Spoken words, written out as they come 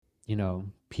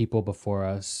people before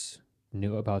us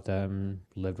knew about them,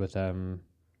 lived with them,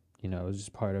 it was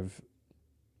just part of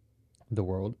the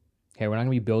world. Hey, we're not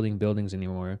gonna be building buildings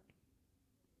anymore.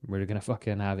 We're gonna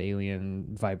fucking have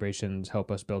alien vibrations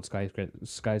help us build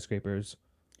skyscrapers.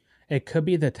 It could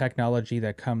be the technology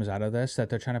that comes out of this that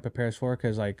they're trying to prepare us for,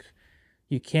 because like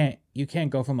you can't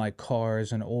go from like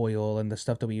cars and oil and the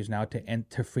stuff that we use now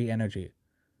to free energy.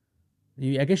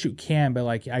 I guess you can, but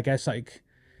like I guess like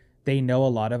they know a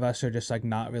lot of us are just like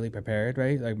not really prepared,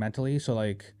 right? Like mentally. So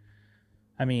like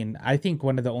I mean, I think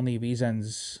one of the only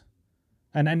reasons,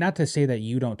 and not to say that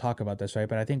you don't talk about this, right?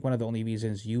 But I think one of the only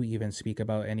reasons you even speak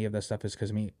about any of this stuff is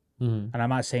because me. Mm-hmm. And I'm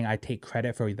not saying I take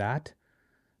credit for that,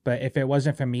 but if it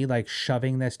wasn't for me like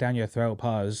shoving this down your throat,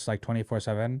 pause like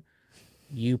 24/7,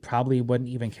 you probably wouldn't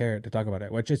even care to talk about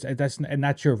it. Which is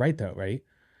that's your right though, right?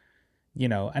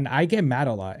 And I get mad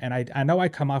a lot, and I know I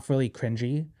come off really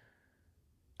cringy.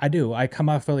 I do. I come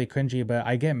off really cringy, but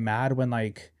I get mad when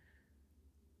like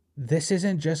this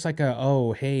isn't just like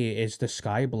oh hey, is the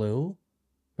sky blue,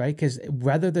 right? Because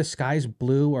whether the sky's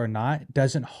blue or not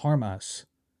doesn't harm us,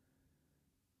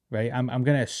 right? I'm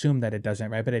gonna assume that it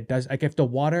doesn't, right? But it does. Like if the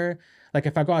water, like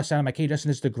if I go outside, I'm like, hey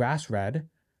Justin, is the grass red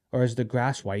or is the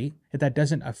grass white? That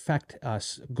doesn't affect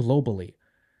us globally,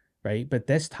 right? But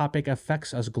this topic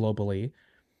affects us globally.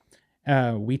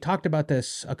 We talked about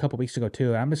this a couple weeks ago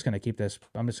too. I'm just gonna keep this.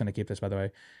 By the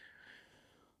way.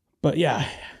 But yeah,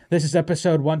 this is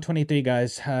episode 123,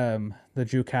 guys. The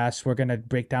DrewCast. We're gonna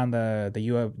break down the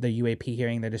UAP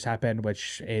hearing that just happened,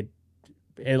 which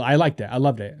I liked it. I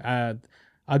loved it.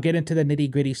 I'll get into the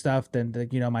nitty gritty stuff, then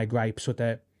my gripes with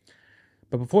it.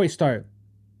 But before we start,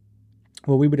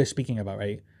 what we were just speaking about,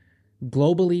 right?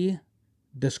 Globally,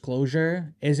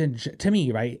 disclosure to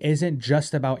me, right, isn't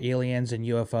just about aliens and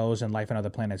UFOs and life on other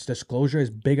planets. Disclosure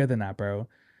is bigger than that, bro.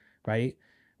 Right?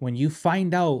 When you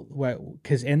find out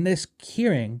because in this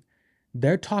hearing,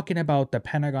 they're talking about the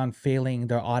Pentagon failing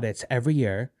their audits every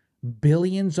year.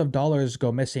 Billions of dollars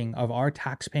go missing of our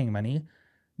tax-paying money.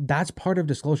 That's part of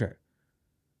disclosure,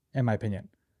 in my opinion.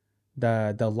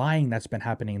 The lying that's been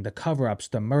happening, the cover-ups,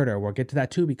 the murder. We'll get to that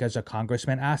too, because a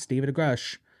congressman asked David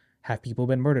Grush, have people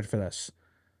been murdered for this?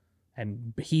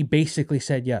 And he basically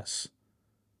said yes.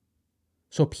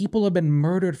 So people have been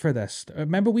murdered for this.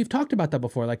 Remember, we've talked about that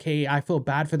before. Like, hey, I feel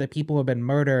bad for the people who have been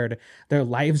murdered. Their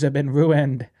lives have been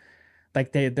ruined.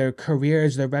 Like their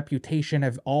careers, their reputation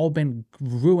have all been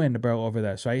ruined, bro, over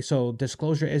this, right? So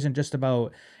disclosure isn't just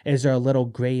about is there a little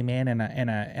gray man in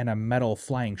a metal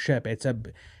flying ship. It's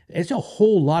a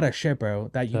whole lot of shit, bro.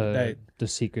 The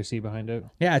secrecy behind it.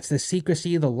 Yeah, it's the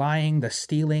secrecy, the lying, the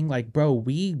stealing. Like, bro,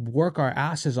 we work our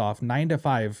asses off 9 to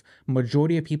 5.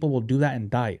 Majority of people will do that and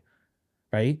die,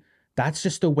 right? That's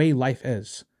just the way life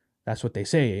is. That's what they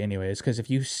say, anyways. Because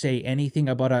if you say anything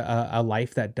about a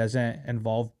life that doesn't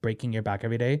involve breaking your back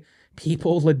every day,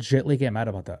 people legitly get mad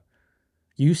about that.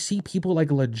 You see people like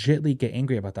legitly get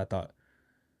angry about that thought.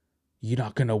 You're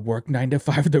not gonna work 9 to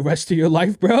 5 the rest of your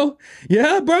life, bro?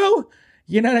 Yeah, bro.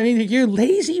 You know what I mean? You're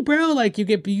lazy, bro. Like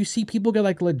you see people get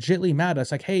like legitly mad.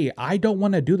 It's like, hey, I don't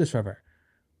want to do this forever.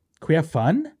 Can we have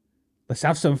fun? Let's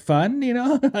have some fun,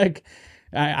 like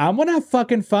I want to have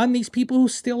fucking fun. These people who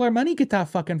steal our money get to have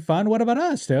fucking fun. What about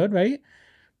us, dude? Right?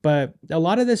 But a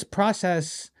lot of this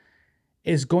process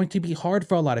is going to be hard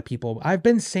for a lot of people. I've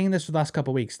been saying this for the last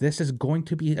couple of weeks. This is going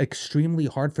to be extremely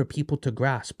hard for people to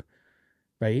grasp,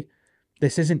 right?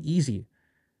 This isn't easy.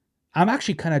 I'm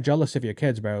actually kind of jealous of your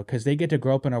kids, bro, because they get to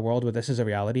grow up in a world where this is a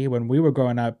reality. When we were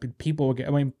growing up, people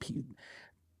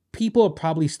are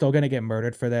probably still going to get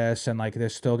murdered for this, and like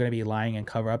there's still going to be lying and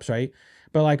cover-ups, right?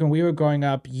 But like when we were growing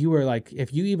up, you were like,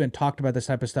 if you even talked about this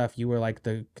type of stuff, you were like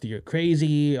you're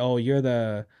crazy. Oh, you're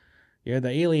the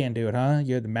alien dude, huh?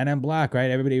 You're the Men in Black, right?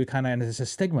 Everybody kind of, and it's a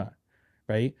stigma,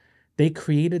 right? They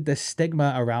created this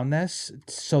stigma around this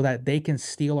so that they can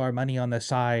steal our money on the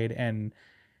side and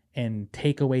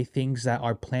take away things that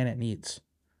our planet needs.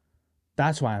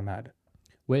 That's why I'm mad.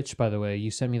 Which, by the way,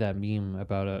 you sent me that meme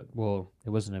about it. Well, it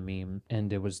wasn't a meme,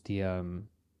 and it was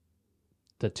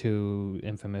the two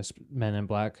infamous Men in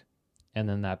Black, and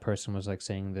then that person was like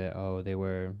saying that they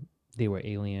were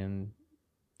alien,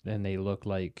 and they look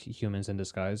like humans in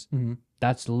disguise. Mm-hmm.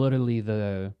 That's literally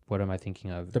what am I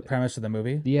thinking of? The premise of the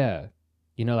movie. Yeah.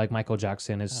 Like Michael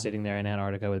Jackson is sitting there in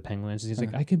Antarctica with penguins. He's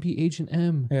like, I can be Agent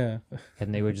M. Yeah.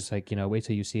 And they were just like, wait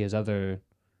till you see his other.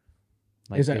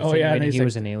 Like, he's like, oh yeah, and he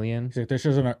was an alien. He's like, this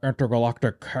is an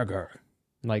intergalactic carrier.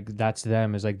 Like that's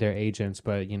them, is like they're agents,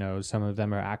 but some of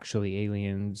them are actually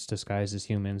aliens disguised as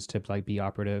humans to like be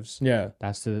operatives. Yeah.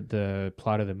 That's the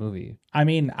plot of the movie. I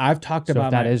mean, I've talked about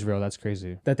if that is real, that's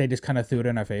crazy. That they just kind of threw it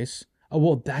in our face. Oh,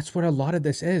 well, that's what a lot of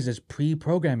this is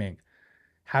pre-programming.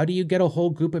 How do you get a whole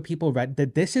group of people read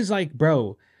that this is like,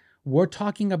 bro, we're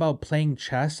talking about playing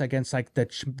chess against like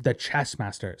the chess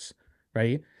masters,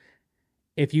 right?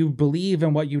 If you believe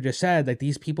in what you just said, like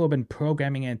these people have been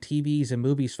programming in TVs and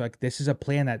movies for like this is a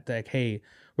plan that like, hey,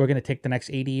 we're gonna take the next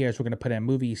 80 years, we're gonna put in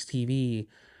movies, TV,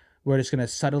 we're just gonna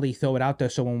subtly throw it out there.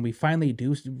 So when we finally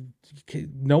do,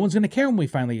 no one's gonna care when we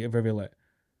finally reveal it.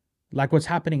 Like what's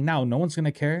happening now, no one's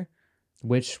gonna care.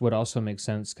 Which would also make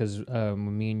sense because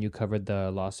when me and you covered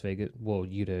the Las Vegas, well,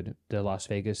 you did the Las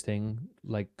Vegas thing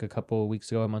like a couple of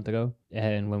weeks ago, a month ago.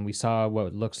 And when we saw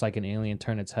what looks like an alien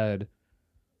turn its head,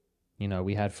 you know,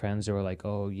 we had friends that were like,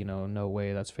 oh, you know, no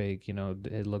way, that's fake. You know,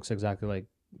 it looks exactly like,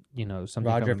 you know,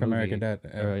 something Roger from a from American movie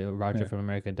Dad. or Roger Yeah. from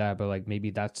American Dad. But like maybe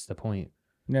that's the point.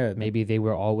 Yeah. Maybe they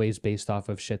were always based off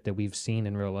of shit that we've seen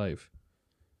in real life.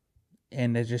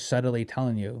 And they're just subtly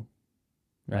telling you,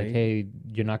 Like, right? hey,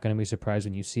 you're not going to be surprised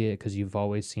when you see it because you've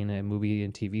always seen it in movie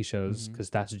and TV shows Mhm. because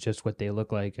that's just what they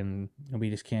look like. And And we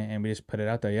just can't, and we just put it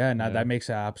out there. Yeah, and yeah, that makes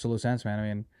absolute sense, man. I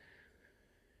mean,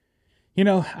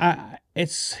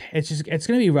 it's just it's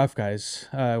gonna be rough, guys.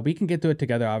 We can get through it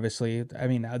together, obviously. I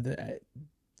mean,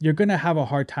 you're gonna have a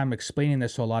hard time explaining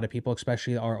this to a lot of people,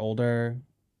 especially our older,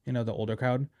 the older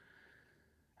crowd.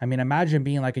 I mean, imagine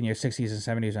being like in your 60s and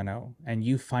 70s, I know, and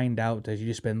you find out that you've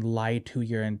just been lied to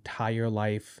your entire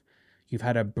life. You've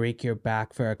had to break your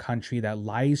back for a country that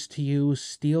lies to you,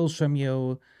 steals from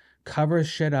you, covers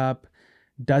shit up,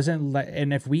 doesn't let.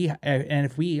 And if we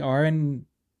are in,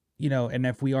 and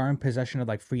if we are in possession of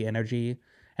like free energy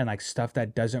and like stuff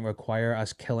that doesn't require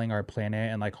us killing our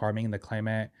planet and like harming the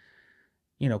climate,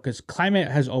 because climate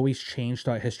has always changed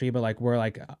throughout history, but like we're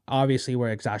like obviously we're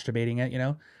exacerbating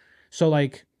it, so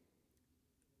like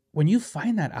when you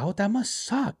find that out, that must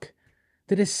suck.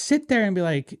 To just sit there and be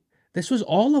like, this was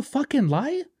all a fucking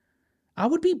lie? I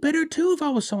would be bitter too if I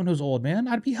was someone who's old, man.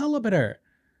 I'd be hella bitter.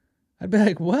 I'd be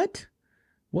like, what?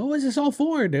 What was this all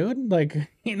for, dude? Like,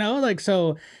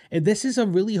 so this is a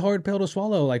really hard pill to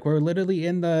swallow. Like, we're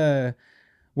in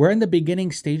the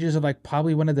beginning stages of like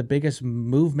probably one of the biggest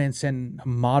movements in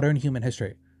modern human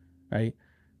history, right?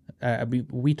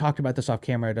 We talked about this off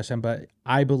camera, Dustin, but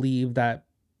I believe that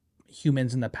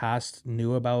humans in the past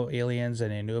knew about aliens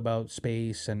and they knew about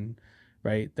space and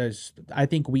right I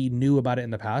think we knew about it in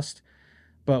the past,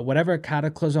 but whatever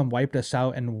cataclysm wiped us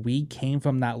out and we came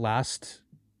from that last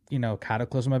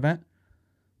cataclysm event,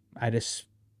 I just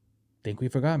think we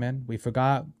forgot, man. We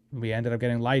forgot. We ended up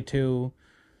getting lied to.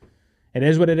 It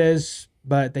is what it is.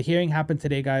 But the hearing happened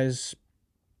today, guys,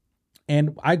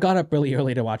 and I got up really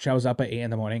early to watch. I was up at 8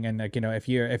 in the morning, and like if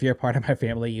you're part of my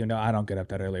family, I don't get up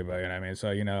that early, but you know what I mean. So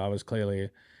I was clearly,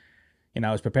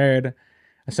 I was prepared.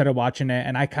 I started watching it,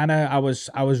 and I was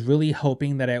really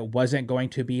hoping that it wasn't going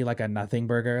to be like a nothing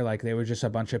burger. Like they were just a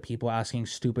bunch of people asking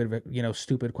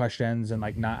stupid questions and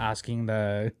like not asking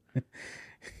the,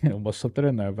 we'll slip it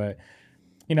in there, but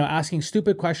asking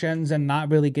stupid questions and not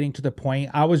really getting to the point.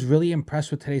 I was really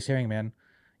impressed with today's hearing, man.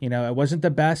 It wasn't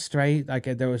the best, right? Like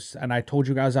there was, and I told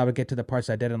you guys I would get to the parts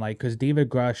I didn't like because David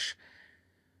Grush,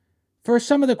 for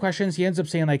some of the questions, he ends up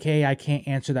saying like, "Hey, I can't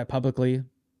answer that publicly,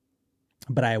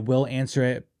 but I will answer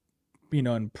it,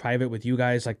 in private with you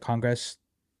guys, like Congress."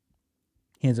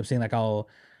 He ends up saying like, "I'll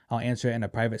answer it in a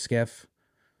private skiff.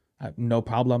 No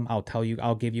problem.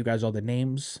 I'll give you guys all the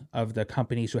names of the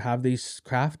companies who have these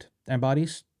craft and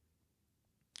bodies.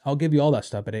 I'll give you all that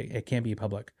stuff, but it can't be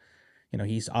public."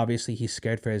 He's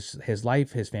scared for his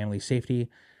life, his family's safety,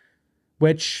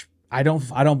 which I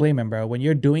don't blame him, bro. When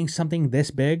you're doing something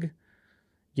this big,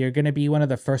 you're gonna be one of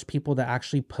the first people that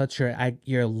actually puts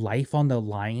your life on the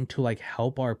line to like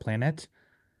help our planet,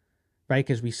 right?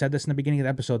 Because we said this in the beginning of the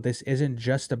episode. This isn't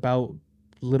just about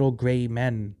little gray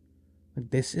men.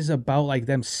 This is about like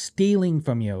them stealing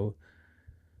from you,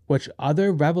 which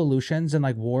other revolutions and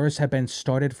like wars have been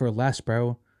started for less,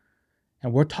 bro.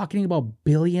 And we're talking about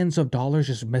billions of dollars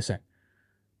just missing.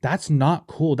 That's not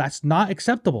cool. That's not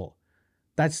acceptable.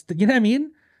 You know what I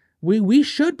mean? We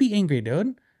should be angry,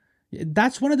 dude.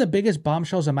 That's one of the biggest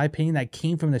bombshells, in my opinion, that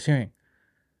came from this hearing.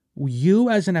 You,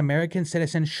 as an American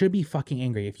citizen, should be fucking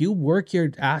angry. If you work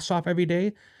your ass off every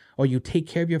day, or you take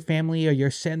care of your family, or you're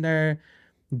sitting there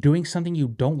doing something you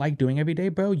don't like doing every day,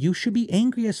 bro, you should be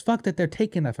angry as fuck that they're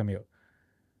taking that from you,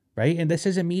 right? And this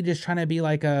isn't me just trying to be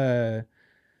like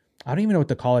I don't even know what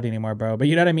to call it anymore, bro. But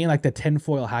you know what I mean? Like the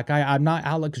tinfoil hat guy. I'm not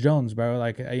Alex Jones, bro.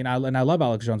 Like, and I love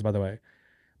Alex Jones, by the way.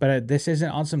 But this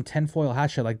isn't on some tinfoil hat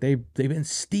shit. Like they've been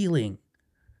stealing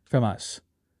from us.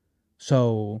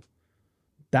 So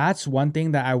that's one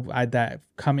thing that I that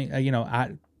coming,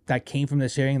 that came from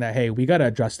this hearing that, hey, we got to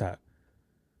address that.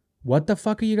 What the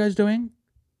fuck are you guys doing?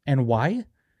 And why?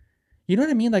 You know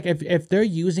what I mean? Like if they're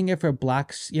using it for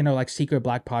blacks, like secret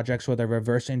black projects where they're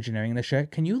reverse engineering the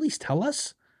shit, can you at least tell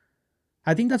us?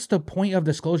 I think that's the point of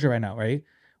disclosure right now, right?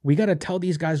 We got to tell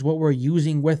these guys what we're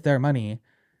using with their money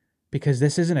because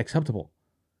this isn't acceptable,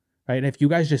 right? And if you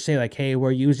guys just say like, "Hey,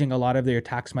 we're using a lot of their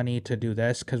tax money to do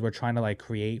this because we're trying to like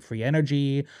create free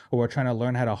energy, or we're trying to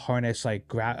learn how to harness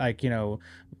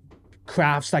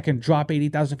crafts that can drop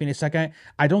 80,000 feet a second,"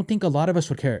 I don't think a lot of us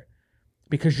would care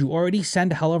because you already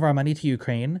send hell of our money to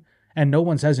Ukraine and no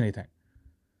one says anything,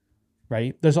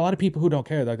 right? There's a lot of people who don't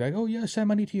care. They're like, "Oh yeah, send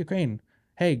money to Ukraine."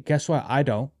 Hey, guess what? I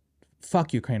don't.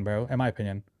 Fuck Ukraine, bro. In my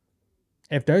opinion,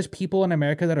 if there's people in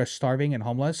America that are starving and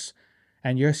homeless,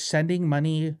 and you're sending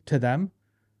money to them,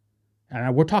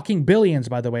 and we're talking billions,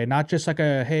 by the way, not just like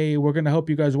a hey, we're gonna help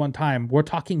you guys one time. We're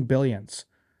talking billions,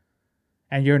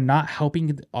 and you're not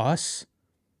helping us.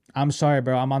 I'm sorry,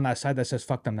 bro. I'm on that side that says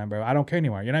fuck them, then, bro. I don't care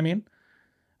anymore. You know what I mean?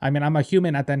 I mean, I'm a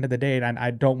human at the end of the day, and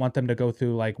I don't want them to go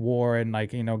through like war and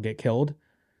like get killed.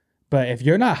 But if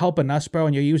you're not helping us, bro,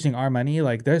 and you're using our money,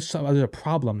 like there's a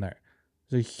problem there.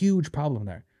 There's a huge problem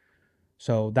there.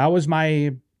 So that was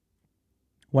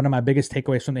one of my biggest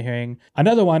takeaways from the hearing.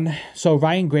 Another one, so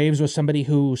Ryan Graves was somebody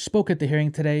who spoke at the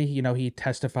hearing today. He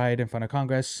testified in front of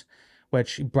Congress,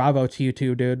 which bravo to you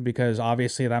too, dude, because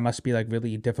obviously that must be like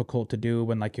really difficult to do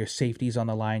when like your safety's on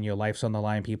the line, your life's on the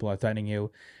line, people are threatening you.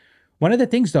 One of the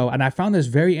things though, and I found this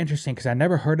very interesting because I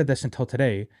never heard of this until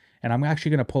today, and I'm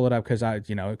actually gonna pull it up because it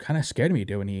kind of scared me,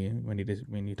 dude,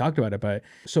 when he talked about it. But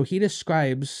so he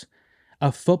describes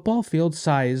a football field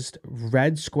sized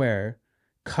red square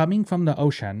coming from the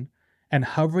ocean and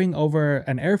hovering over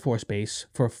an Air Force base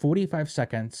for 45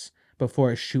 seconds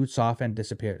before it shoots off and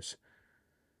disappears.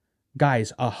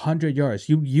 Guys, 100 yards.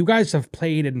 You guys have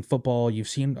played in football. You've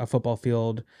seen a football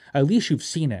field. At least you've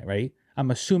seen it, right? I'm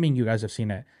assuming you guys have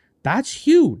seen it. That's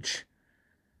huge.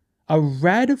 A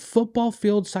red football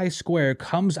field sized square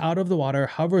comes out of the water,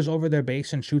 hovers over their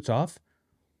base, and shoots off.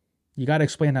 You got to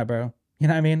explain that, bro. You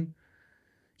know what I mean?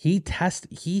 He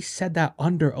said that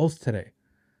under oath today.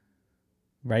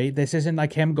 Right? This isn't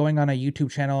like him going on a YouTube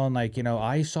channel and like,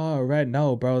 I saw a red.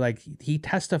 No, bro, like he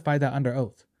testified that under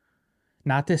oath.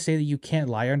 Not to say that you can't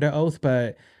lie under oath,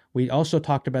 but we also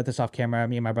talked about this off camera,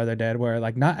 me and my brother did, where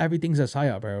like not everything's a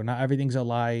psyop, bro. Not everything's a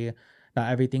lie.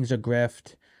 Not everything's a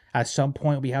grift. At some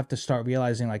point we have to start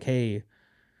realizing like, hey,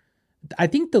 I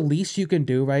think the least you can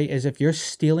do, right, is if you're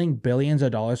stealing billions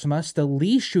of dollars from us, the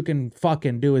least you can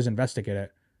fucking do is investigate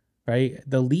it. Right?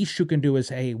 The least you can do is,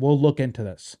 hey, we'll look into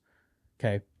this.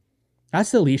 Okay. That's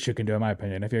the least you can do, in my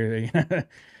opinion. If you're,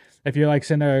 if you're like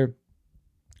sitting there,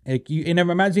 and it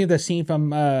reminds me of the scene from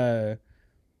the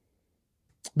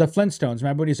Flintstones.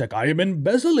 Remember when he's like, "I am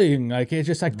embezzling." Like it's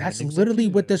just like that's literally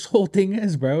what this whole thing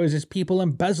is, bro. Is just people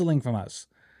embezzling from us.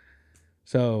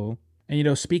 So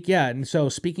and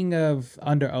speaking of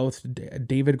under oath,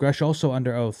 David Grush also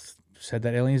under oath said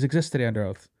that aliens exist today under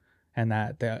oath, and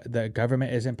that the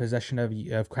government is in possession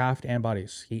of craft and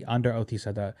bodies. He under oath he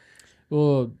said that.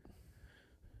 Well,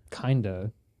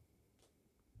 kinda.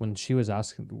 When she was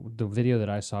asking the video that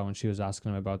I saw when she was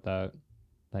asking him about that,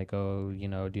 like, oh,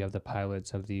 do you have the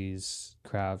pilots of these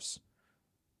crafts?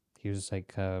 He was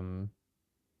like, the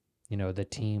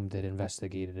team that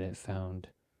investigated it found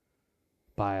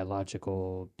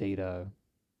biological data,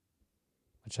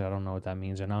 which I don't know what that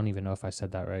means, and I don't even know if I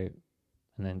said that right.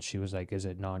 And then she was like, "Is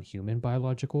it non-human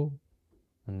biological?"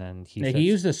 And then He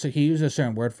used a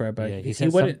certain word for it, but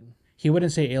yeah, he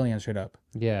wouldn't say alien straight up.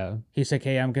 Yeah, He's like,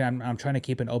 hey, I'm trying to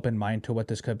keep an open mind to what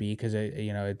this could be because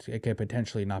it could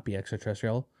potentially not be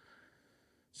extraterrestrial.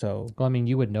 So well, I mean,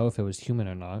 you would know if it was human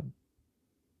or not.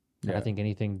 And yeah, I think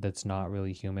anything that's not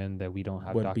really human that we don't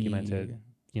have would documented,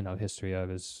 be history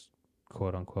of is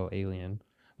quote unquote alien.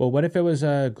 well. What if it was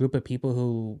a group of people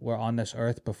who were on this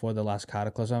earth before the last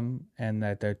cataclysm, and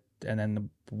then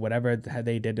whatever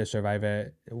they did to survive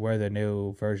it, were the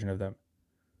new version of them?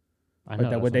 I But know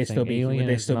that that's what I'm saying. would Alien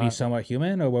they is still be not. somewhat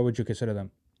human, or what would you consider them?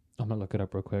 I'm gonna look it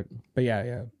up real quick. But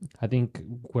yeah. I think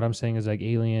what I'm saying is like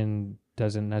alien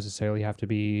doesn't necessarily have to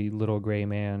be little gray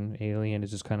man. Alien is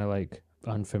just kind of like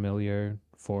unfamiliar,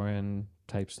 foreign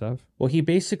type stuff. Well, he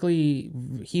basically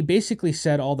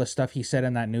said all the stuff he said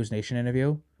in that News Nation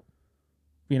interview.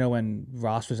 When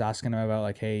Ross was asking him about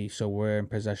like, hey, so we're in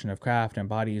possession of craft and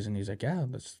bodies, and he's like, yeah,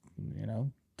 that's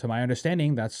to my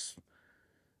understanding, that's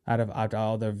out of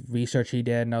all the research he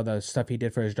did and all the stuff he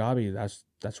did for his job,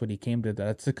 that's what he came to.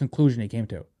 That's the conclusion he came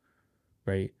to,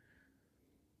 right?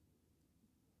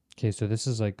 Okay, so this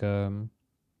is like the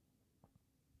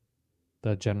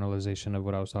generalization of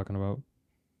what I was talking about.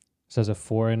 It says a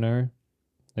foreigner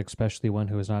especially one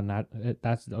who is not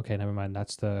that's okay, never mind.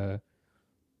 That's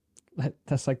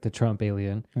like the Trump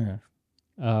alien. Yeah.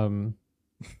 Um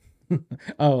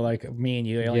Oh, like me and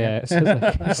you, alien. yeah, it says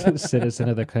like it's a citizen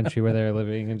of the country where they're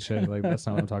living and shit. Like that's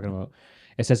not what I'm talking about.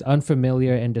 It says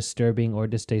unfamiliar and disturbing or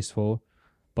distasteful,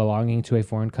 belonging to a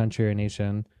foreign country or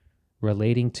nation,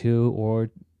 relating to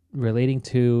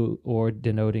or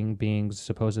denoting beings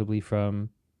supposedly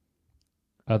from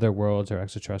other worlds or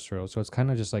extraterrestrials. So it's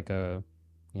kind of just like a,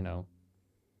 you know,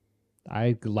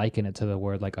 I liken it to the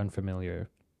word like unfamiliar,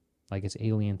 like it's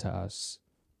alien to us.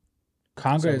 So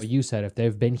Congress what you said, if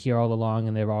they've been here all along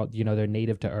and they're all, they're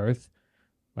native to Earth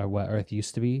or what Earth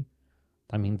used to be,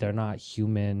 I mean, they're not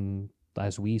human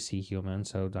as we see humans.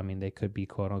 So, I mean, they could be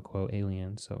quote unquote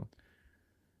aliens. So,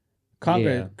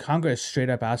 Congress yeah. Congress straight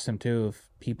up asked him too if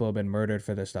people have been murdered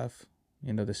for this stuff.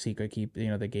 The secret keep the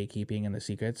gatekeeping and the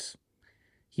secrets.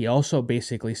 He also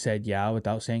basically said yeah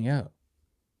without saying yeah.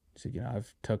 He said,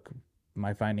 I've took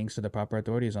my findings to the proper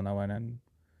authorities on that one, and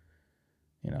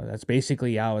that's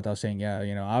basically yeah without saying yeah.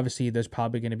 Obviously there's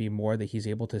probably going to be more that he's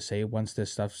able to say once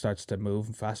this stuff starts to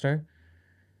move faster.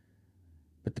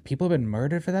 But the people have been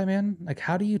murdered for that, man. Like,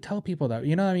 how do you tell people that?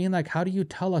 You know what I mean? Like, how do you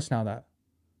tell us now that?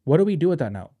 What do we do with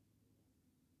that now?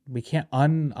 We can't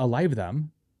unalive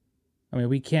them. I mean,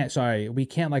 we can't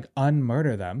like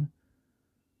unmurder them.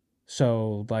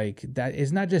 So like that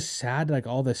isn't that just sad? Like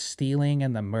all the stealing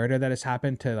and the murder that has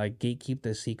happened to like gatekeep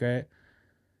the secret,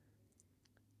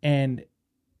 and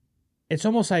it's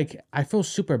almost like I feel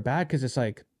super bad because it's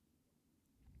like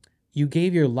you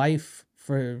gave your life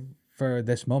for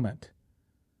this moment.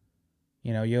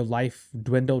 Your life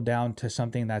dwindled down to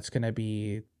something that's gonna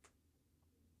be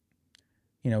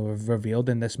revealed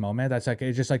in this moment. That's like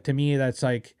it's just like to me that's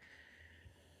like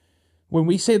when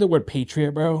we say the word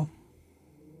patriot, bro.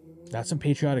 That's some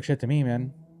patriotic shit to me,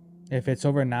 man. If it's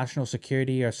over national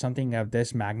security or something of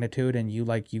this magnitude and you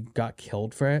got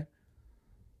killed for it,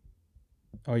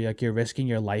 or you're risking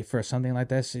your life for something like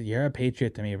this, you're a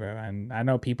patriot to me, bro. And I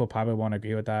know people probably won't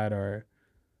agree with that, or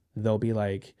they'll be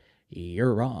like,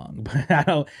 "You're wrong."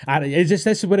 But it's just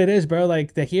this is what it is, bro.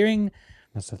 Like the hearing,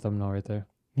 That's the thumbnail right there.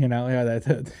 yeah,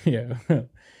 yeah.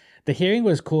 The hearing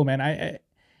was cool, man. I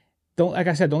don't like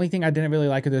I said. The only thing I didn't really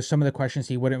like is there's some of the questions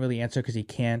he wouldn't really answer because he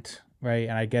can't, right?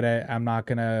 And I get it. I'm not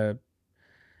gonna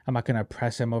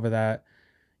press him over that.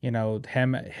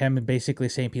 Him basically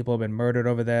saying people have been murdered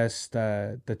over this,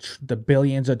 the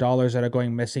billions of dollars that are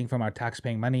going missing from our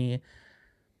taxpaying money,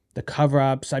 the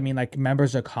cover-ups. I mean, like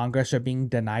members of Congress are being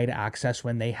denied access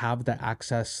when they have the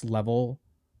access level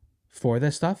for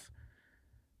this stuff,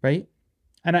 right?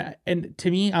 And to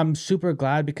me, I'm super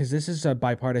glad because this is a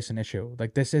bipartisan issue.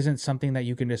 Like this isn't something that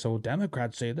you can just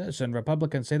Democrats say this and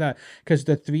Republicans say that, because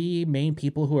the three main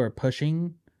people who are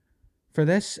pushing for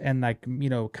this and like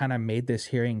kind of made this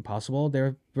hearing possible,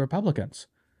 they're Republicans,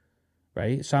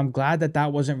 right? So I'm glad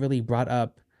that wasn't really brought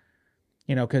up,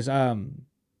 because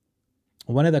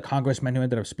one of the congressmen who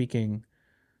ended up speaking,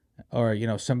 or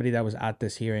somebody that was at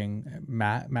this hearing,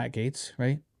 Matt Gaetz,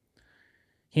 right?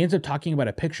 He ends up talking about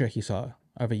a picture he saw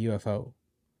of a UFO,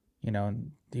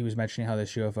 and he was mentioning how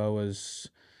this UFO was,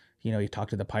 he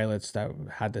talked to the pilots that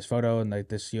had this photo, and like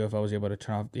this UFO was able to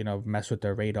turn off, mess with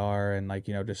their radar and like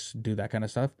just do that kind of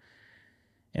stuff.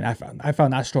 And I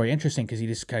found that story interesting because he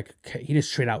just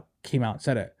straight out came out and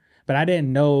said it. But I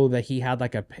didn't know that he had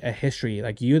like a history.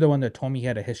 Like you're the one that told me he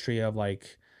had a history of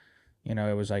like,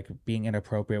 it was like being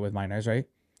inappropriate with minors, right?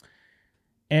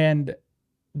 And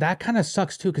that kind of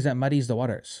sucks too because that muddies the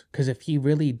waters. Because if he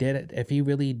really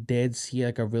did see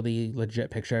like a really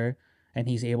legit picture and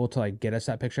he's able to like get us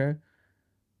that picture,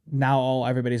 now all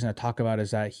everybody's gonna talk about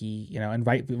is that he, and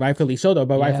rightfully so though,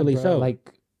 but Yeah, rightfully bro. so. Like,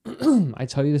 I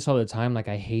tell you this all the time. Like,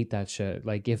 I hate that shit.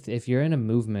 Like, if you're in a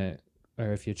movement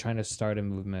or if you're trying to start a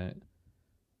movement,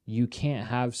 you can't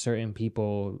have certain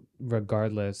people,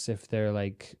 regardless if they're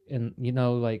like, in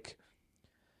like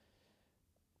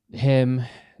him,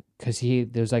 because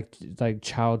there's like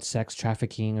child sex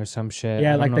trafficking or some shit. Yeah,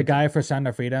 I don't like know. the guy for Sound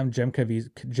of Freedom, Jim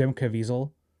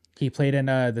Caviezel. He played in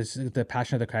the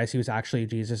Passion of the Christ. He was actually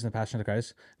Jesus in the Passion of the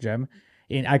Christ, Jim.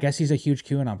 And I guess he's a huge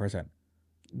QAnon person.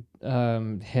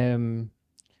 Him,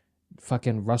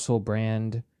 fucking Russell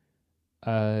Brand.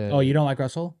 Oh, you don't like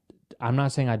Russell? I'm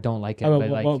not saying I don't like it, Oh, but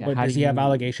like, but how do does he have you?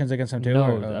 allegations against him too? No,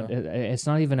 Or, it's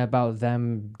not even about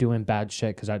them doing bad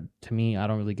shit. Because to me, I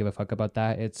don't really give a fuck about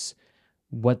that. It's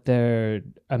what they're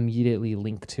immediately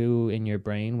linked to in your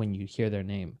brain when you hear their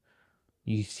name.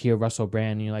 You hear Russell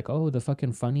Brand, and you're like, oh, the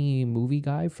fucking funny movie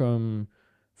guy from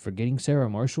Forgetting Sarah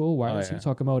Marshall. Why oh is he yeah,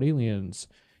 talking about aliens?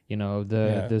 You know,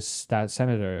 Yeah. that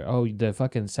senator. Oh, the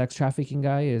fucking sex trafficking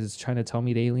guy is trying to tell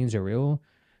me the aliens are real.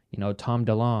 You know, Tom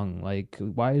DeLonge. Like,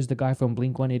 why is the guy from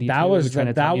Blink That 182 was trying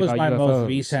to tell that me was about my most UFOs?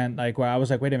 recent, like, where I was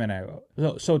like, wait a minute.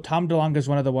 So Tom DeLonge is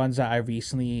one of the ones that I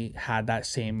recently had that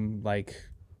same like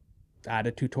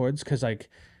attitude towards, because like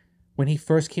when he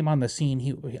first came on the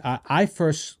scene, I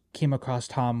first came across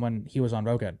Tom when he was on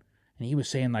Rogan, and he was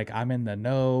saying like I'm in the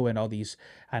know and all these,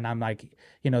 and I'm like,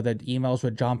 the emails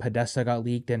with John Podesta got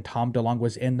leaked, and Tom DeLonge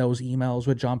was in those emails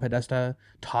with John Podesta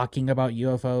talking about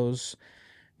UFOs.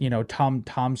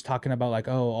 Tom's talking about like,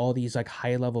 oh, all these like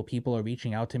high level people are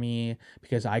reaching out to me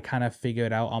because I kind of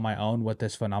figured out on my own what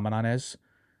this phenomenon is,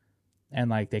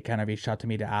 and like they kind of reached out to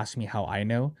me to ask me how I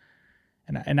know.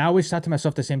 And I always thought to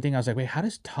myself the same thing. I was like, wait, how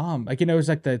does Tom, like, it was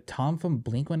like the Tom from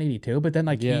Blink 182, but then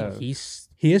like Yeah. he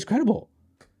is credible.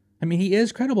 I mean, he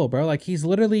is credible, bro. Like he's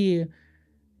with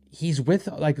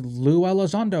like Lou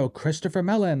Elizondo, Christopher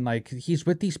Mellon. Like he's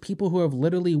with these people who have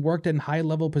literally worked in high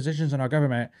level positions in our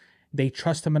government. They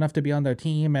trust him enough to be on their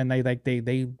team, and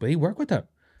they work with him.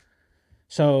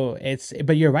 So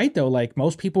but you're right though. Like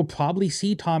most people probably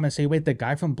see Tom and say, wait, the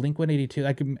guy from Blink 182.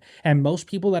 Like, and most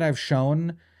people that I've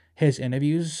shown his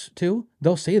interviews to,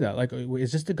 they'll say that. Like,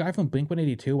 is this the guy from Blink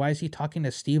 182? Why is he talking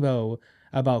to Steve-O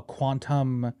about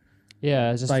quantum?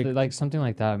 Yeah, it's just Like, like something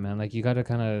like that, man. Like you got to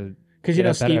kind of because get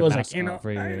a Steve better was like, mascot for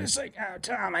I your. just like, oh,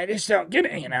 Tom, I just don't get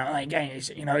it.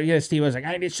 Like, Steve was like,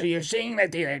 I just, so you're saying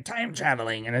that they're time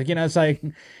traveling, and it's like,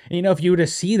 if you were to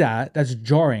see that, that's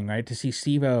jarring, right? To see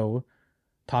Steve-O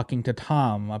talking to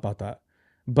Tom about that.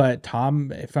 But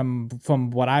Tom, from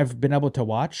what I've been able to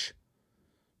watch,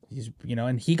 he's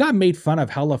and he got made fun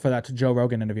of hella for that Joe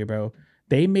Rogan interview, bro.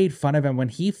 They made fun of him when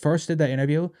he first did that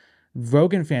interview.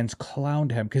 Rogan fans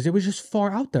clowned him because it was just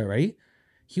far out there, right?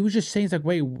 He was just saying, it's like,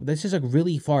 wait, this is like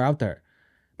really far out there.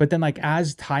 But then, like,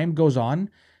 as time goes on,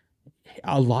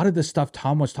 a lot of the stuff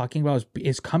Tom was talking about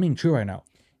is coming true right now.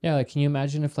 Yeah, like can you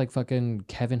imagine if like fucking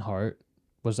Kevin Hart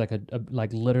was like a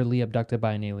like literally abducted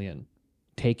by an alien,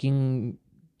 taking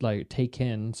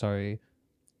taken, sorry,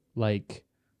 like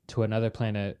to another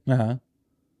planet, Uh huh.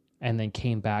 and then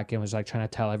came back and was like trying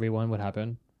to tell everyone what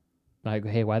happened. Like,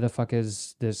 hey, why the fuck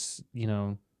is this,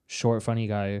 short funny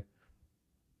guy?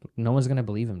 No one's gonna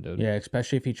believe him, dude. Yeah,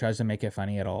 especially if he tries to make it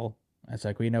funny at all. It's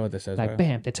like, we know what this is, Like, bro.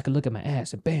 bam, they took a look at my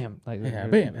ass, and bam, like Yeah,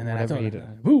 bam, and then I whatever thought, he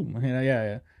did. boom, yeah,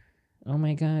 yeah. Oh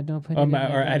my god, don't put it in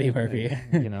my Or Eddie butt. Murphy, It's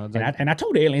and like I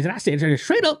told the aliens, and I said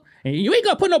straight up, you ain't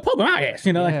gonna put no poop in my ass,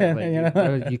 like, yeah, like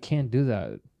bro, you can't do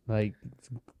that. Like,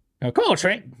 Oh, come on,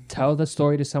 Trent. tell the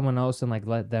story to someone else and like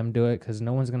let them do it because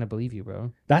no one's gonna believe you,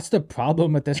 bro. That's the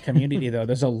problem with this community, though.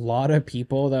 There's a lot of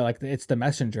people that like it's the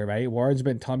messenger, right? Warren's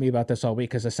been telling me about this all week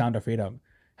because of Sound of Freedom.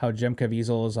 How Jim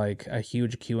Caviezel is like a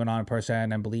huge QAnon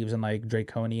person and believes in like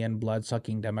draconian blood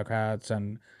sucking Democrats,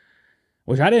 and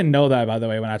which I didn't know that, by the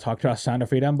way, when I talked about Sound of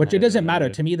Freedom. I Which it didn't know doesn't that matter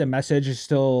either. to me. The message is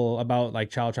still about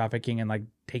like child trafficking and like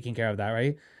taking care of that,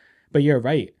 right? But you're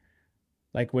right.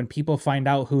 Like when people find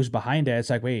out who's behind it, it's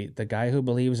like, wait, the guy who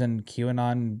believes in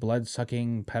QAnon blood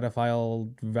sucking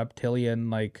pedophile reptilian,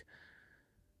 like,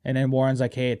 and then Warren's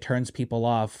like, hey, it turns people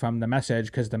off from the message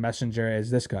because the messenger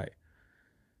is this guy,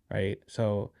 right?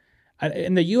 So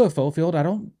in the UFO field, I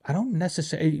don't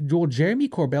necessarily. Well, Jeremy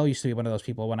Corbell used to be one of those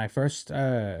people. When I first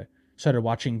started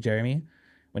watching Jeremy,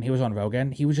 when he was on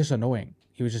Rogan, he was just annoying.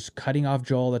 He was just cutting off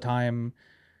Joe all the time.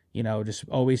 Just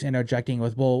always interjecting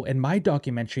with, well, in my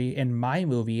documentary, in my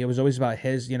movie, it was always about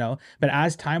his. But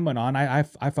as time went on, I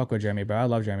fuck with Jeremy, bro. I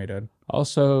love Jeremy, dude.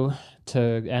 Also, to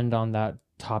end on that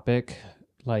topic,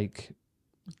 like,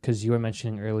 because you were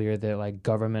mentioning earlier that like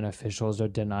government officials are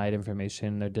denied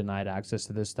information, they're denied access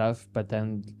to this stuff, but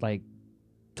then like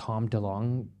Tom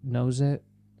DeLonge knows it.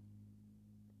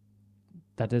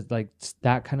 That is like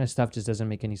that kind of stuff just doesn't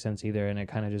make any sense either, and it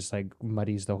kind of just like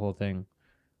muddies the whole thing.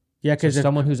 Yeah, So because if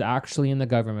someone who's actually in the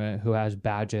government, who has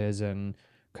badges and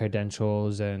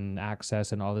credentials and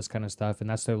access and all this kind of stuff, and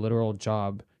that's their literal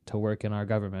job to work in our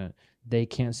government, they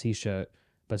can't see shit.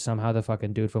 But somehow the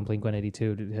fucking dude from Blink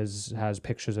 182 has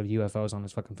pictures of UFOs on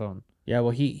his fucking phone. Yeah,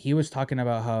 well, he was talking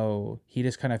about how he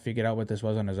just kind of figured out what this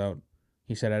was on his own.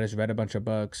 He said, I just read a bunch of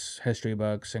books, history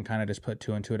books, and kind of just put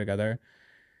two and two together.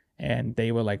 And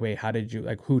they were like, wait, how did you,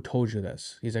 like, who told you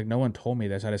this? He's like, no one told me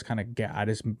this. I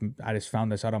just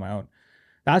found this out on my own.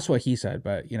 That's what he said.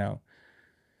 But,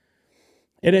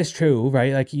 it is true,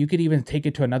 right? Like, you could even take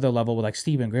it to another level with like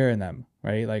Stephen Greer and them,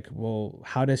 right? Like, well,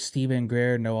 how does Stephen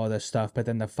Greer know all this stuff? But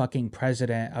then the fucking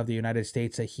president of the United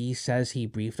States that he says he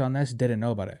briefed on this didn't know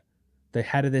about it. The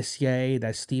head of the CIA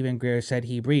that Stephen Greer said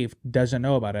he briefed doesn't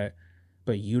know about it,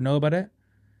 but you know about it.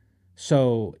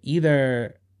 So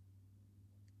either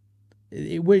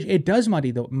it does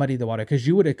muddy the water, because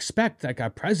you would expect like a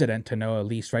president to know at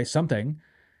least, right, something.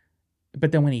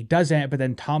 But then when he doesn't, but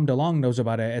then Tom DeLonge knows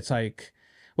about it, it's like,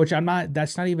 which I'm not.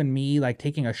 That's not even me like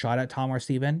taking a shot at Tom or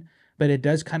Steven, but it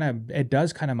does kind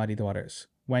of muddy the waters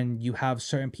when you have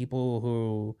certain people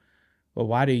who, well,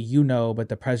 why do you know, but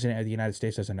the president of the United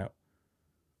States doesn't know?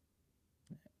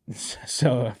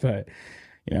 So, but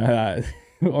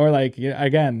or like,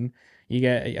 again, you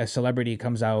get a celebrity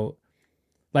comes out,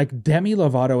 like Demi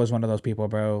Lovato was one of those people,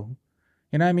 bro.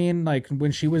 You know what I mean? Like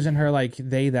when she was in her like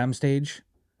they them stage,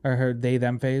 or her they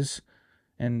them phase,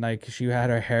 and like she had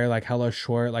her hair like hella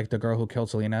short, like the girl who killed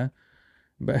Selena.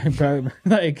 But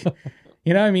like,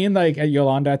 you know what I mean? Like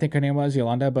Yolanda, I think her name was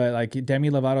Yolanda. But like Demi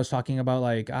Lovato's talking about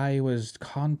like I was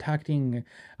contacting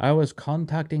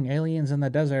aliens in the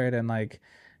desert, and like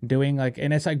doing like,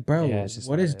 and it's like, Yeah, bro, it's just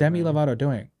what not is it, Demi man. Lovato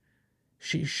doing?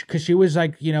 Because she was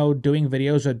like, doing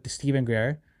videos with Stephen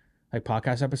Greer, like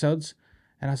podcast episodes,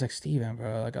 and I was like, Steven,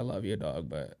 bro, like I love you, dog,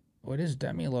 but what is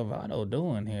Demi Lovato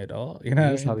doing here, dog? You know He what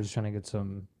I was mean? probably just trying to get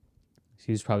some.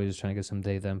 He was probably just trying to get some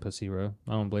they them pussy, bro.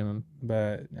 I don't blame him.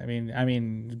 But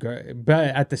but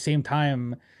at the same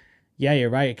time, yeah,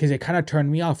 you're right, because it kind of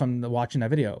turned me off from watching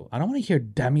that video. I don't want to hear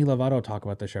Demi Lovato talk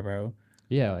about this shit, bro.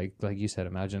 Yeah, like you said,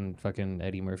 imagine fucking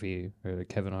Eddie Murphy or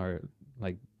Kevin Hart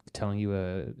like telling you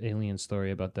a alien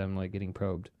story about them like getting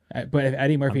probed. But if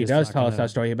Eddie I'm Murphy just does not tell us that gonna.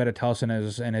 story, he better tell us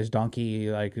in his donkey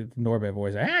like Norbit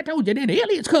voice. Like, I told you that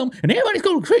aliens come and everybody's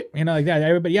going to trip, like that.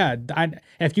 Everybody, yeah.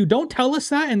 If you don't tell us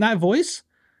that in that voice,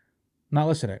 not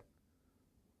listening.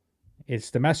 It's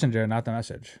the messenger, not the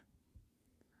message.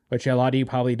 Which a lot of you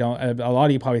probably don't. A lot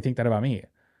of you probably think that about me.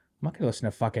 I'm not gonna listen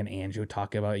to fucking Andrew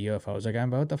talk about UFOs again,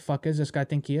 bro. What the fuck is this guy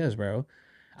think he is, bro?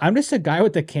 I'm just a guy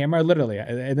with the camera, literally.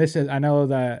 And this is, I know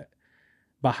that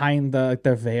behind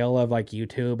the veil of like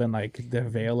YouTube and like the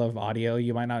veil of audio,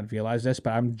 you might not realize this,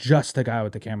 but I'm just the guy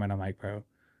with the camera and a mic, bro.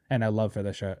 And I love for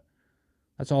the shit.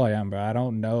 That's all I am, bro. I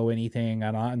don't know anything.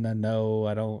 I'm not in the know.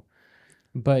 I don't.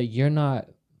 But you're not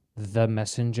the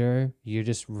messenger. You're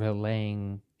just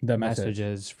relaying The message.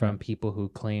 messages Yeah. from people who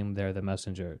claim they're the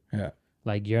messenger. Yeah.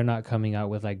 Like you're not coming out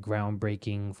with like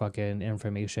groundbreaking fucking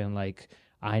information like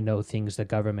I know things the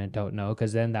government don't know,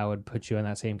 because then that would put you in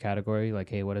that same category. Like,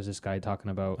 hey, what is this guy talking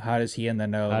about? How does he in the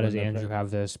know How when does the Andrew have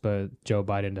this, but Joe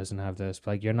Biden doesn't have this?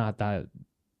 Like, you're not that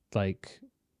like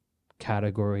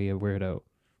category of weirdo.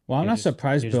 Well, I'm You're not just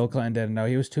surprised you're just Bill Clinton didn't know.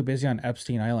 He was too busy on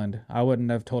Epstein Island. I wouldn't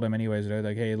have told him anyways. Dude.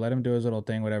 Like, hey, let him do his little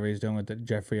thing, whatever he's doing with the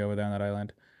Jeffrey over there on that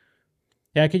island.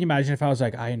 Yeah, can you imagine if I was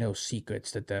like, I know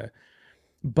secrets that the.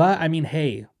 But I mean,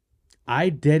 hey, I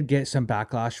did get some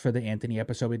backlash for the Anthony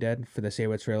episode we did, for the Say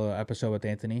What's Real episode with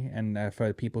Anthony. And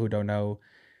for people who don't know,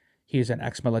 he's an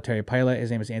ex-military pilot.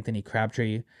 His name is Anthony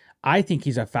Crabtree. I think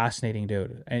he's a fascinating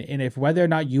dude. And if whether or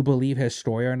not you believe his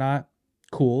story or not,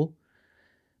 cool.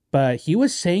 But he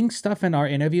was saying stuff in our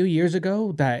interview years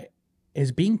ago that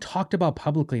is being talked about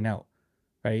publicly now,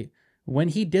 right? When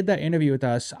he did that interview with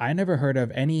us, I never heard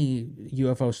of any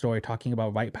UFO story talking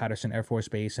about Wright-Patterson Air Force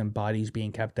Base and bodies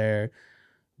being kept there.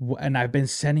 And I've been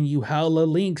sending you hella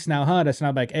links now, huh? That's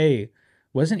not like, hey,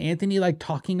 wasn't Anthony like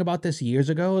talking about this years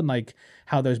ago, and like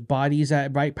how there's bodies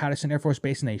at Wright-Patterson Air Force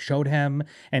Base, and they showed him,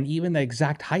 and even the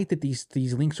exact height that these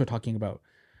links were talking about,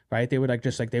 right? They were like,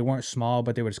 just like, they weren't small,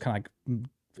 but they were just kind of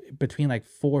like between like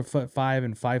 4'5"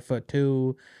 and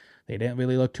 5'2". They didn't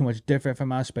really look too much different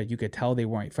from us, but you could tell they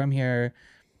weren't from here,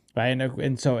 right?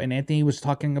 And Anthony was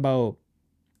talking about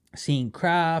seeing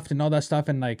craft and all that stuff,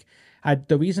 and like,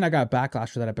 the reason I got backlash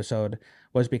for that episode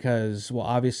was because, well,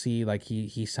 obviously, like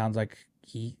he sounds like,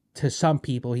 he, to some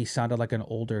people, he sounded like an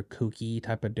older kooky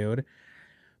type of dude.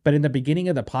 But in the beginning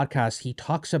of the podcast, he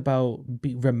talks about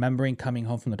remembering coming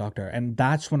home from the doctor, and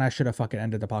that's when I should have fucking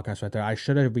ended the podcast right there. I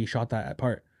should have reshot that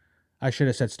part. I should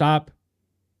have said, stop.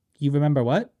 You remember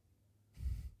what?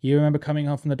 You remember coming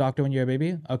home from the doctor when you were a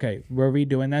baby? Okay, we're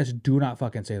redoing this. Do not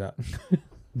fucking say that.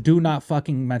 Do not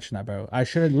fucking mention that, bro. I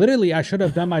should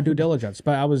have done my due diligence,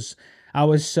 but I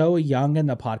was so young in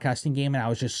the podcasting game, and I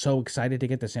was just so excited to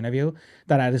get this interview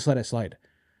that I just let it slide.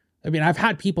 I mean, I've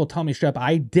had people tell me straight up,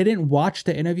 I didn't watch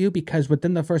the interview because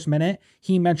within the first minute,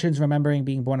 he mentions remembering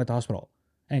being born at the hospital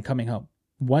and coming home.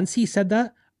 Once he said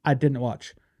that, I didn't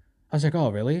watch. I was like, oh,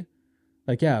 really?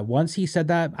 Like, yeah, once he said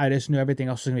that, I just knew everything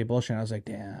else was gonna be bullshit. And I was like,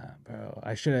 damn, bro.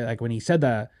 I should have, like, when he said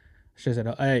that, I should have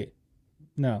said, oh, hey,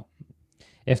 no.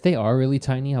 if they are really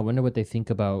tiny, I wonder what they think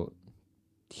about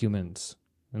humans.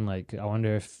 And like I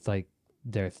wonder if like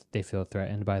they feel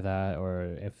threatened by that,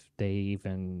 or if they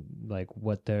even like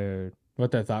what they're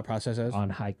What their thought process is. on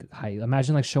high.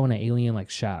 Imagine like showing an alien like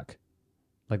Shaq.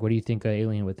 Like, what do you think an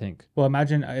alien would think? Well,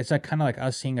 imagine it's like kind of like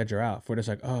us seeing a giraffe. We're just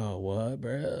like, oh, what,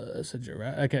 bro? It's a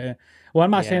giraffe. Okay. Well,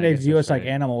 I'm not Yeah, saying I they guess view that's us like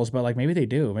right. animals, but like maybe they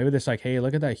do. Maybe they're just like, hey,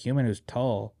 look at that human who's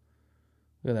tall.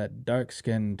 Look at that dark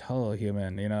skinned, tall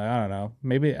human. You know, I don't know.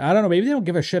 Maybe I don't know. Maybe they don't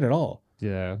give a shit at all.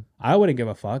 Yeah, I wouldn't give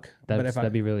a fuck. But if that'd I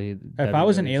be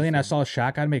was an really alien, I interesting. saw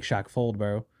Shaq, I'd make Shaq fold,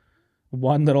 bro.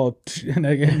 One little, and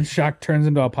again, Shaq turns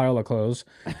into a pile of clothes.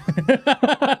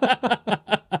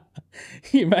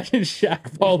 You imagine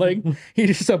Shaq falling?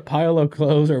 He's just a pile of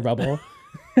clothes or rubble.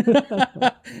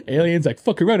 Aliens like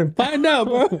fuck around and find out,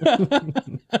 bro.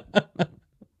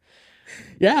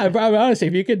 Yeah, bro. Honestly,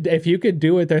 if you could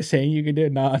do what they're saying you could do,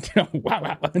 not wow,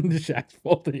 wow, and Shaq's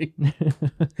folding,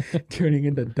 turning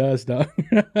into dust, dog.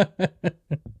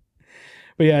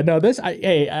 But yeah, no,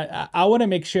 I want to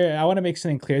make sure I want to make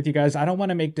something clear with you guys. I don't want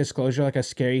to make disclosure like a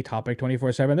scary topic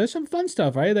 24/7. There's some fun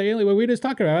stuff, right? What we just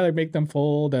talking about, like make them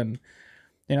fold, and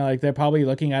like they're probably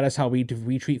looking at us how we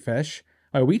treat fish.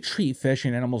 Like, we treat fish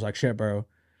and animals like shit, bro.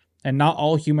 And not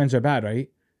all humans are bad, right?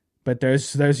 But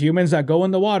there's humans that go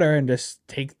in the water and just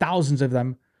take thousands of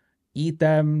them, eat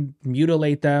them,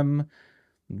 mutilate them,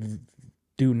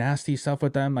 do nasty stuff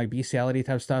with them, like bestiality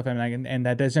type stuff, and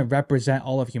that doesn't represent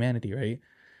all of humanity, right?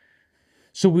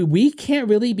 So we can't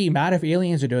really be mad if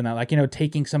aliens are doing that, like,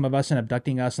 taking some of us and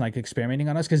abducting us and like experimenting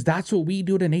on us, because that's what we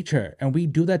do to nature, and we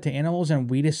do that to animals, and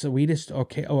we just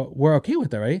okay, we're okay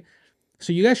with it, right?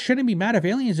 So you guys shouldn't be mad if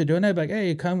aliens are doing that. Like,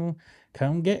 hey, come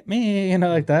get me,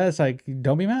 like that. It's like,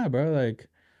 don't be mad, bro. Like,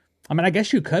 I mean, I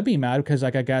guess you could be mad because,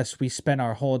 like, I guess we spent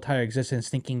our whole entire existence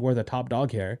thinking we're the top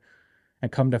dog here,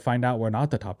 and come to find out we're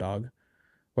not the top dog.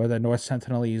 We're the North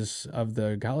Sentinelese of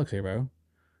the galaxy, bro.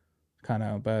 Kind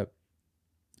of,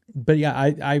 but yeah,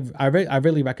 I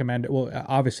really recommend it. Well,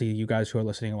 obviously, you guys who are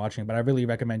listening and watching, but I really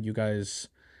recommend you guys,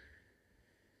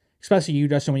 especially you,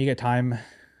 Justin, when you get time.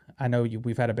 I know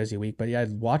we've had a busy week, but yeah,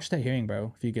 watch the hearing,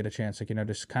 bro. If you get a chance, like,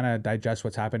 just kind of digest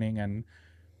what's happening, and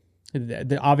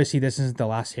obviously this isn't the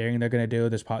last hearing they're gonna do.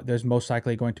 There's most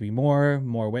likely going to be more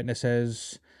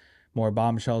witnesses, more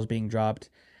bombshells being dropped.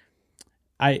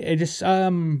 It's just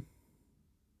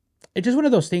one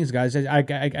of those things, guys. I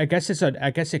guess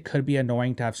I guess it could be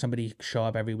annoying to have somebody show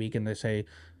up every week and they say,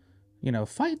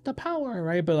 fight the power,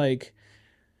 right? But like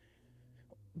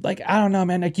I don't know,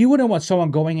 man. Like, you wouldn't want someone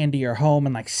going into your home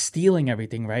and like stealing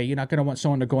everything, right? You're not gonna want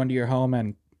someone to go into your home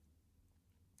and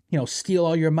steal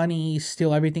all your money,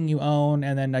 steal everything you own,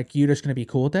 and then like you're just gonna be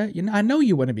cool with it. I know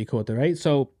you wouldn't be cool with it, right?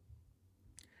 So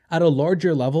at a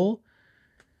larger level,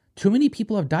 too many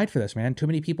people have died for this, man. Too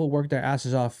many people worked their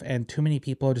asses off, and too many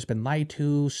people have just been lied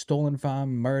to, stolen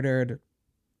from, murdered.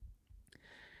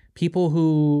 People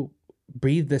who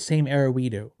breathe the same air we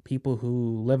do, people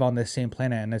who live on this same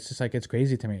planet, and it's just like, it's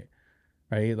crazy to me,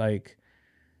 right? Like,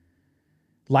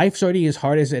 life's already as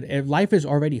hard as life is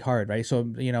already hard, right? So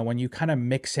when you kind of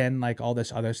mix in like all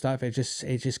this other stuff, it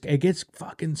gets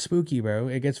fucking spooky, bro.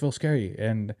 It gets real scary,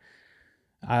 and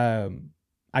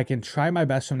I can try my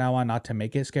best from now on not to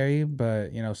make it scary, but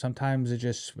sometimes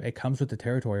it comes with the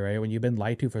territory, right? When you've been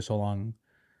lied to for so long,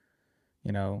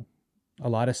 you know a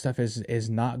lot of stuff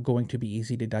is not going to be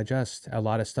easy to digest. A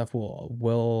lot of stuff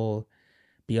will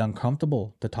be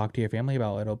uncomfortable to talk to your family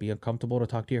about. It'll be uncomfortable to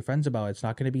talk to your friends about. It's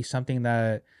not going to be something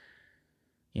that,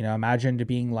 imagine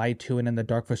being lied to and in the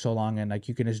dark for so long, and like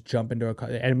you can just jump into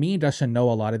and me and Dustin know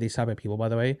a lot of these type of people, by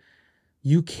the way.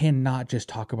 You cannot just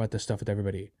talk about this stuff with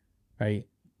everybody, right?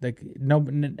 Like, no,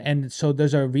 and so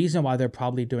there's a reason why they're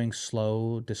probably doing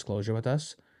slow disclosure with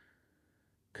us,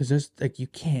 because there's like, you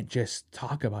can't just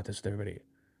talk about this with everybody.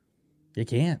 You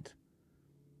can't.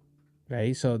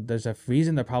 Right? So there's a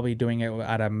reason they're probably doing it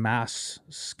at a mass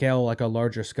scale, like a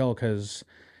larger scale, because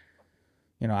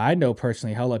I know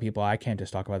personally hella people, I can't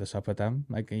just talk about this stuff with them.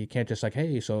 Like, you can't just like,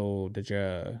 hey, so did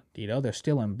they're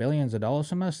stealing billions of dollars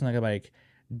from us, and they're like,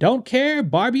 don't care,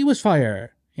 Barbie was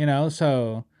fire,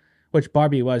 so, which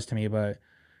Barbie was to me, but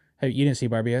hey, you didn't see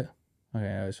Barbie yet? Okay,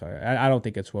 it was fire. I don't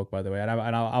think it's woke, by the way, and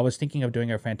I was thinking of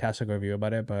doing a fantastic review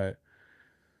about it, but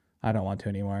I don't want to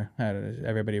anymore.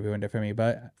 Everybody ruined it for me.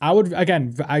 But I would,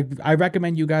 again, I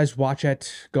recommend you guys watch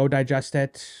it, go digest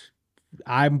it.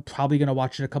 I'm probably gonna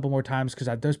watch it a couple more times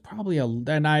because there's probably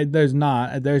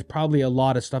there's probably a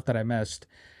lot of stuff that I missed,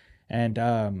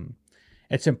 and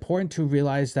it's important to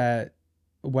realize that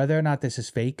whether or not this is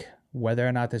fake, whether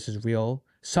or not this is real,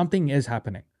 something is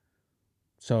happening.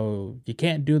 So you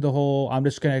can't do the whole I'm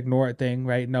just gonna ignore it thing,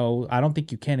 right? No, I don't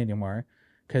think you can anymore,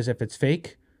 because if it's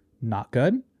fake, not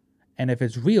good. And if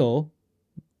it's real,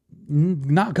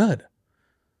 not good.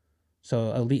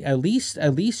 So at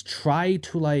least try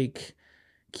to like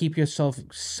keep yourself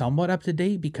somewhat up to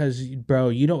date because, bro,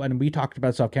 you don't. And we talked about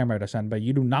this off camera, to son, but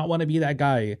you do not want to be that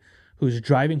guy who's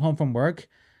driving home from work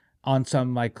on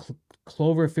some like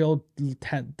Cloverfield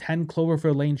 10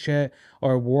 Cloverfield Lane shit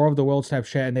or War of the Worlds type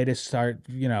shit, and they just start,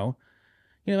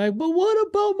 like, but what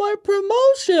about my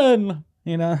promotion?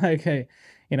 Like, hey,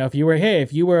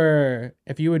 if you were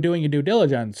doing your due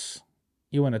diligence,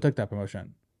 you wouldn't have took that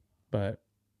promotion. But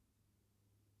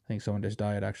I think someone just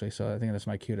died actually, so I think that's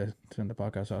my cue to turn the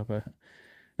podcast off. But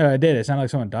no, it did. It sounded like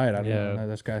someone died. I don't know.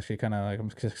 That's actually kind of like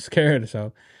I'm scared.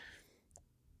 So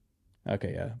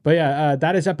okay, yeah. But yeah,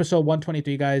 that is episode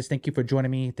 123, guys. Thank you for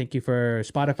joining me. Thank you for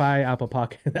Spotify, Apple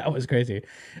Podcast. That was crazy.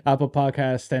 Apple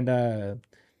Podcast and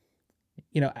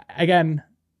again,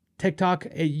 TikTok.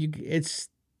 It's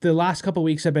the last couple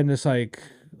weeks have been just like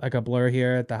a blur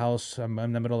here at the house. I'm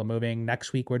in the middle of moving.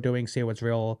 Next week we're doing Say What's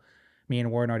Real. Me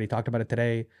and Warren already talked about it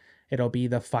today. It'll be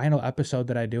the final episode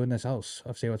that I do in this house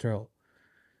of Say What's Real.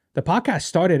 The podcast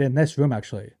started in this room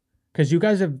actually. Because you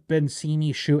guys have been seeing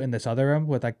me shoot in this other room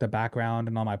with like the background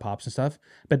and all my pops and stuff.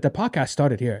 But the podcast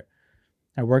started here.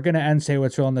 And we're going to end Say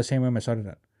What's Real in the same room I started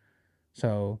it.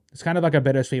 So it's kind of like a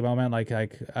bittersweet moment. Like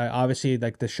obviously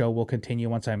like the show will continue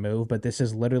once I move. But this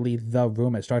is literally the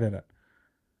room it started in.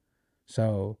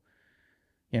 So,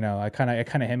 it kind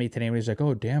of hit me today when he's like,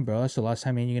 oh, damn, bro. That's the last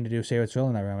time you're going to do Say What's Real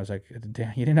in that room. I was like,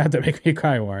 damn, you didn't have to make me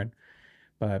cry, Warren.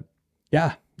 But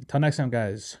yeah, until next time,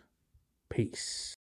 guys. Peace.